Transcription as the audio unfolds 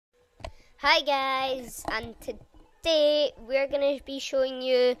Hi guys, and today we're going to be showing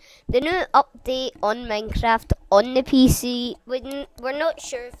you the new update on Minecraft on the PC. We're not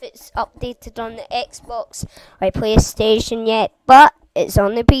sure if it's updated on the Xbox or PlayStation yet, but it's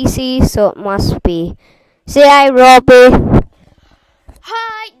on the PC, so it must be. Say hi, Robbie.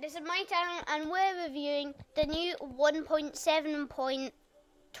 Hi, this is my channel and we're reviewing the new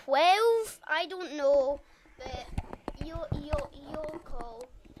 1.7.12. I don't know, but your call.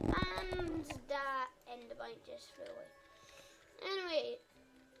 And that end might just throw it. Anyway,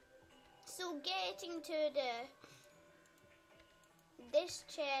 so getting to this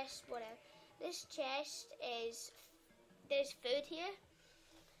chest, whatever. This chest is, there's food here.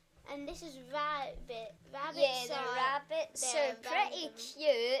 And this is rabbit. Yeah, the rabbits are pretty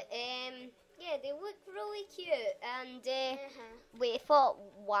cute. Yeah, they look really cute, and we thought,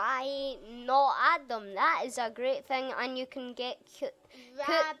 why not add them? That is a great thing, and you can get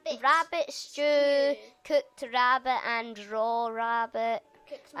rabbit stew, cooked rabbit, and raw rabbit.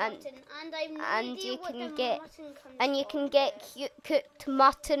 Cooked mutton, and you can get cooked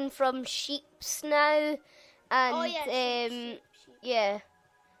mutton from sheeps now, and yeah.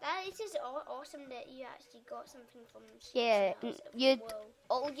 That is just awesome that you actually got something from sheep. Yeah,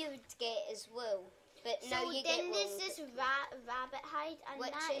 all you would get is wool, but so now you get wool. So then there's this rabbit hide, and which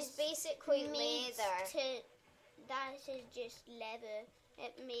that is basically leather. That is just leather.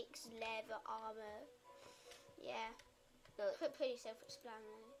 It makes leather armor. Yeah, pretty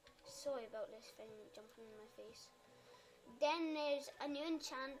self-explanatory. Sorry about this thing jumping in my face. Then there's a new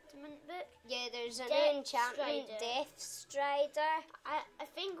enchantment book. Yeah, there's a new enchantment, Death Strider. I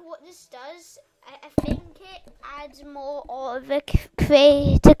think what this does, I think it adds more of a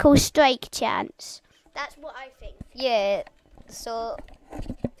critical strike chance. That's what I think. Yeah, so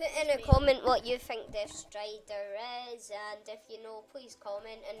put in a comment what you think Death Strider is, and if you know, please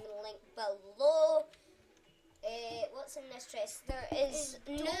comment in the link below. What's in this chest? There is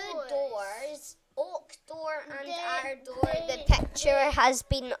new doors. Oak door and our door. The picture has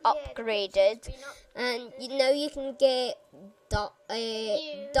been upgraded, and now you can get dark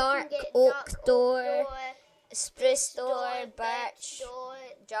oak door, spruce door, birch door,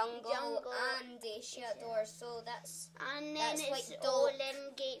 jungle, and acacia door. So that's it's like all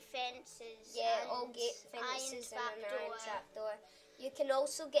in gate fences. Yeah, all gate fences and an iron trap door. You can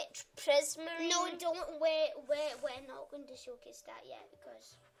also get prismarine. No, don't. We're not going to showcase that yet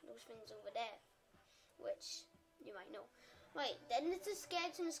because those things over there, which you might know. Right, then there's the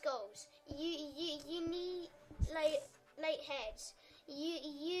skeleton skulls. You need like heads.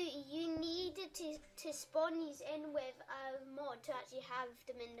 You needed to spawn these in with a mod to actually have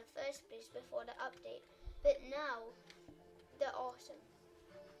them in the first place before the update. But now they're awesome.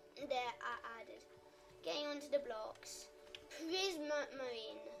 They're added. Getting onto the blocks.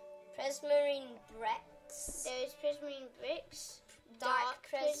 Prismarine bricks. There's prismarine bricks. Dark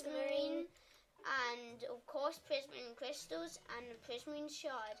prismarine. And of course prismarine crystals and the prismarine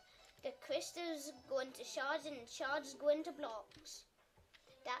shard. The crystals go into shards and shards go into blocks.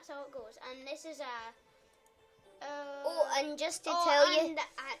 That's how it goes. And this is and just to tell you,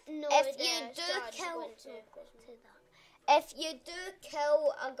 if you do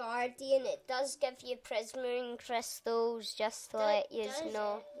kill a guardian, it does give you prismarine crystals, just to let you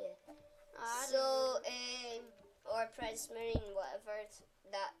know. So or prismarine, whatever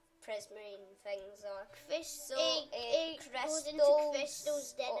that prismarine things are. It goes into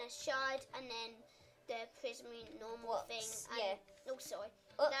crystals, then a shard, and then the prismarine normal thing. Oh, sorry.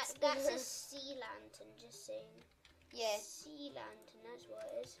 That's a sea lantern, just saying. Yeah. Sea lantern, that's what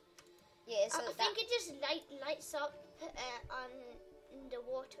it is. Yeah, so I think it just lights up on the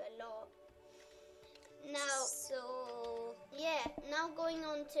water a lot. Now, now going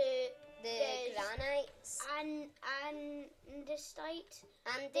on to the granites and andesite.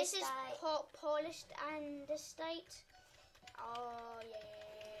 This is polished andesite. Oh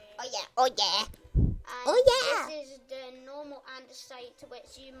yeah. And this is the normal andesite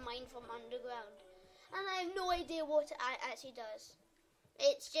which you mine from underground. And I have no idea what it actually does.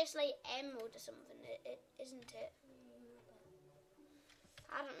 It's just like emerald or something, it isn't it?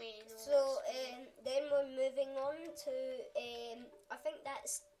 I don't really know. So then we're moving on to I think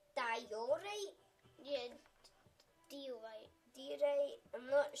that's diorite. Yeah, diorite. I'm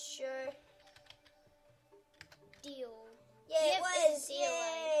not sure. Yeah, it was.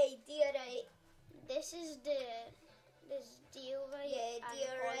 Yay, diorite. This is diorite. Yeah,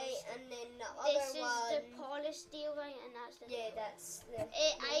 diorite, and then the other one. This is the polished diorite, and that's the. Yeah, that's the.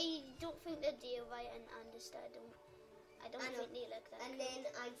 I don't think the diorite and andesite. I don't think they look that. And then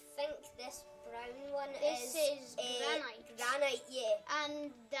I think this brown one is granite. Granite, yeah.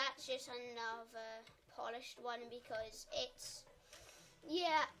 And that's that's just another polished one because it's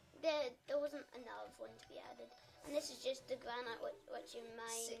there wasn't another one to be added, and this is just the granite which you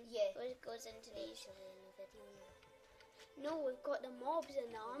mine, which goes into these. No, we've got the mobs and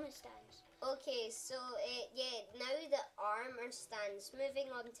the armor stands. Okay, so now the armor stands.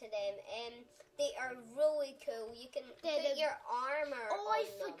 Moving on to them, they are really cool. You can put your armor. Oh, on I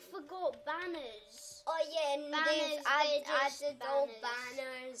them. forgot banners. Oh yeah, and they've added all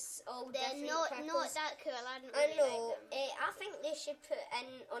banners, all They're different not purples. that cool. I don't I really know. like them. I think they should put in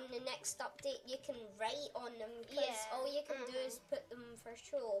on the next update. You can write on them because all you can do is put them for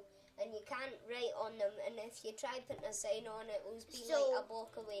show, and you can't write on them. And if you try putting a sign on, it will be like a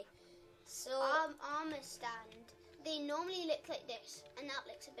block away. So armor stand. They normally look like this, and that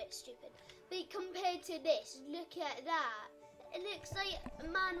looks a bit stupid. But compared to this, look at that. It looks like a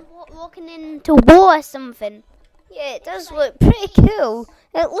man walking into war or something. yeah, it does look pretty cool.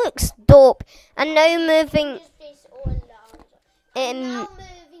 It looks dope. And now moving. Now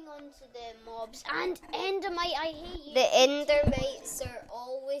moving on to the mobs and Endermite. I hate you. The Endermites are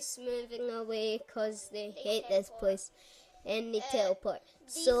always moving away because they hate this place, and they teleport.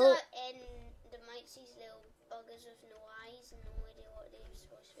 These So are Endermites, these little buggers with no eyes and no idea what they're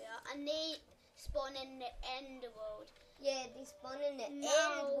supposed to be. And they spawn in the Enderworld. yeah, they spawn in the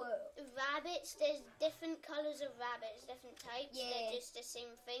Now, Enderworld. rabbits, there's different colours of rabbits, different types. Yeah. They're just the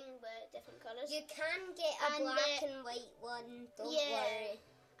same thing, but different colours. You can get a And black and white one. Don't worry.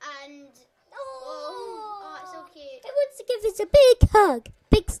 And Oh, it's so cute. I want to give us a big hug,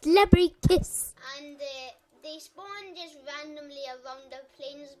 big celebrity kiss. And they spawn just randomly around the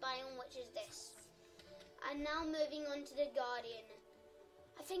plains biome, which is this. And now moving on to the Guardian.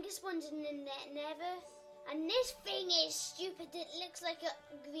 I think it spawns in the Nether. And this thing is stupid. It looks like a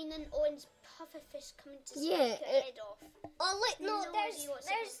green and orange pufferfish coming to snap your head off. Oh look, no, No there's idea what's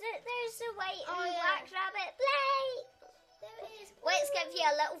a white and Oh, yeah. black rabbit. Play. There it is. Let's give you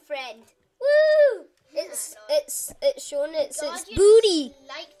a little friend. Woo! It's showing its Guardians booty.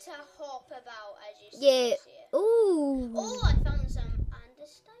 like to hop about, as you Yeah. see here. Ooh. Oh, I found some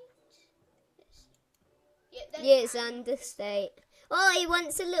andesite. Yeah, it's andesite. Oh, he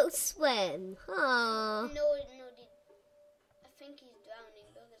wants a little swim. Aww. No, I think he's drowning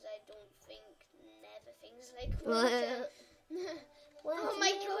because I don't think never things like water. Oh my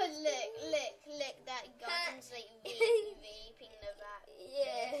god, look, that Guardian's like vaping the rat.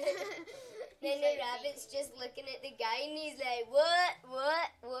 Yeah. Then He's the like rabbit's just looking at the guy and he's like, what?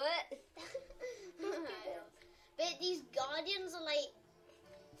 But these Guardians are like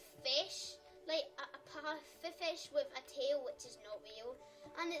fish, like a pufferfish with a tail which is not real,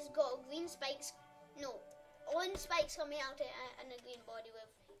 and it's got green spikes, orange spikes coming out of it and a green body with.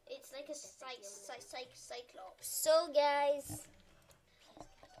 It's like a cyclops. So guys,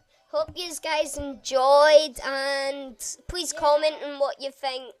 hope you guys enjoyed, and please comment on what you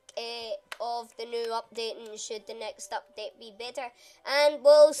think of the new update and should the next update be better. And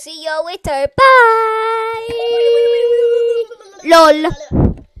we'll see you later. Bye. LOL.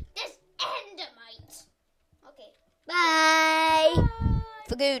 This Endermite. Okay. Bye. Bye.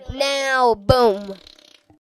 For good now. Boom.